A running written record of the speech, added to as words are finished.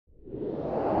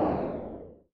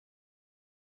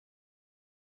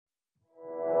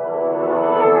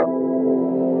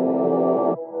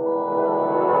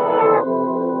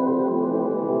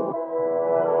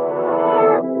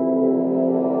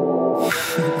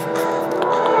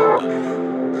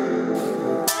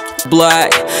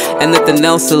black, and nothing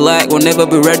else to lack. Will never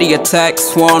be ready, attack.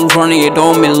 Swan running it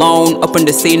on me alone. Up in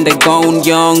the scene, they gone.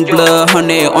 Young blood,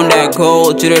 100 on that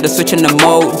goal. Jitter the switch in the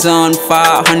mode. Done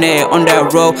 500 on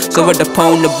that road. So with the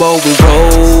pwn, the bow, we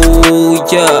roll,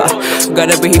 yeah.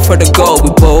 Gotta be here for the goal,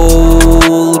 we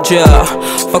bold, yeah.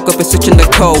 Fuck up and switching the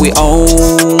code, we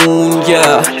own,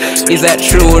 yeah. Is that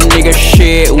true, nigga?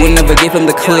 Shit, we never give him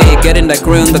the click. Getting that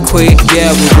green, the quick,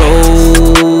 yeah, we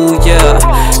roll, yeah.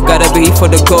 Gotta be here for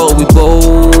the goal, we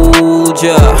bold,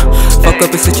 yeah. Fuck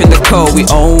up and switching the code, we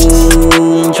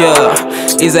own, yeah.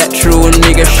 Is that true,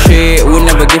 nigga? Shit, we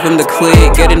never give him the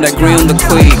click. Getting that green, the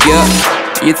quick, yeah.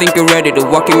 You think you're ready to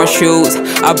walk in my shoes?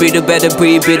 I'll be the better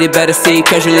breed, be the better see.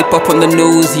 Casually pop on the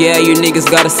news, yeah, you niggas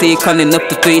gotta see. Counting up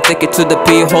the 3, take it to the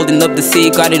P, holding up the C.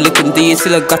 Got it looking D,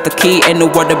 still I got the key. Ain't no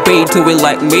other be, do it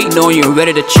like me, knowing you're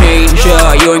ready to change,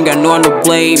 yeah. You ain't got no one to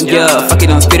blame, yeah. Fuck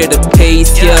it, I'm speed at the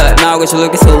pace, yeah. Now I got you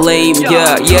looking so lame,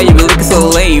 yeah. Yeah, you be looking so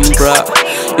lame, bruh.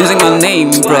 Using my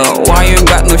name, bruh. Why you ain't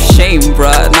got no shame,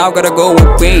 bruh? Now I gotta go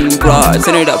with pain, bruh.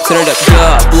 Turn it up,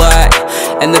 yeah, black,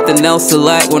 and nothing else to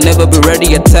lack. Will never be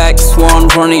ready, attack. Swan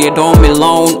running it on me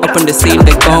alone. Up in the scene,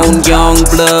 they gone. Young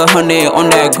blood, 100 on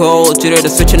that goal. Jitter the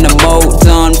switch in the mode.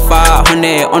 Done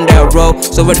 500 on that road.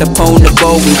 So with the pwn, the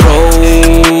bow, we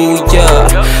roll,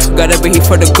 yeah. Gotta be here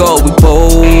for the goal, we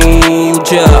bold,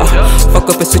 yeah.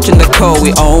 Fuck up and switching the code,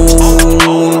 we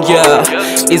own, yeah.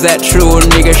 Is that true,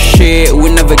 nigga? Shit, we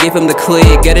never give him the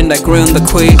click. Getting that green, the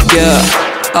quick, yeah.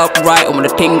 Upright, I'm the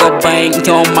thing go bang.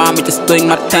 Don't mind me just doing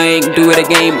my thing. Do it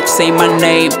again, say my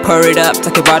name. Pour it up,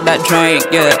 talk about that drink,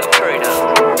 yeah.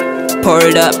 Pour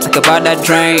it up, talk about that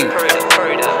drink.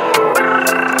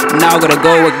 Now I gotta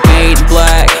go again,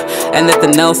 black, and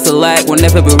nothing else to lack. Will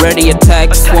never be ready,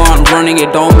 attack. Swan running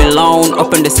it on me alone.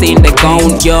 Up in the scene, they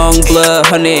gone. Young blood,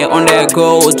 100 on that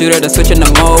goal. Do the switch in the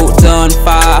mode. Done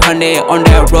 500 on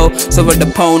that road. So with the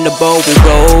pwn, the bow, we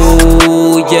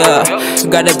roll, yeah.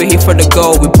 Gotta be here for the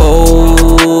goal, we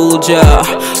bold, yeah.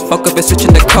 Fuck up and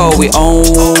switching the code, we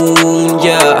own,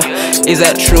 yeah. Is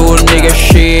that true, nigga?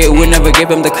 Shit, we never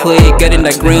give him the click. Getting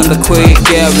that green, the quick,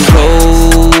 yeah, we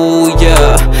roll,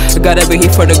 yeah. Gotta be here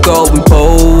for the goal, we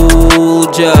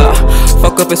bold, yeah.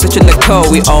 Fuck up and switching the code,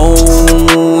 we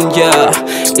own, yeah.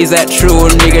 Is that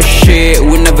true, nigga? Shit,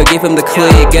 we never give him the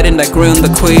click. Getting that green, the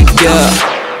quick,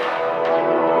 yeah.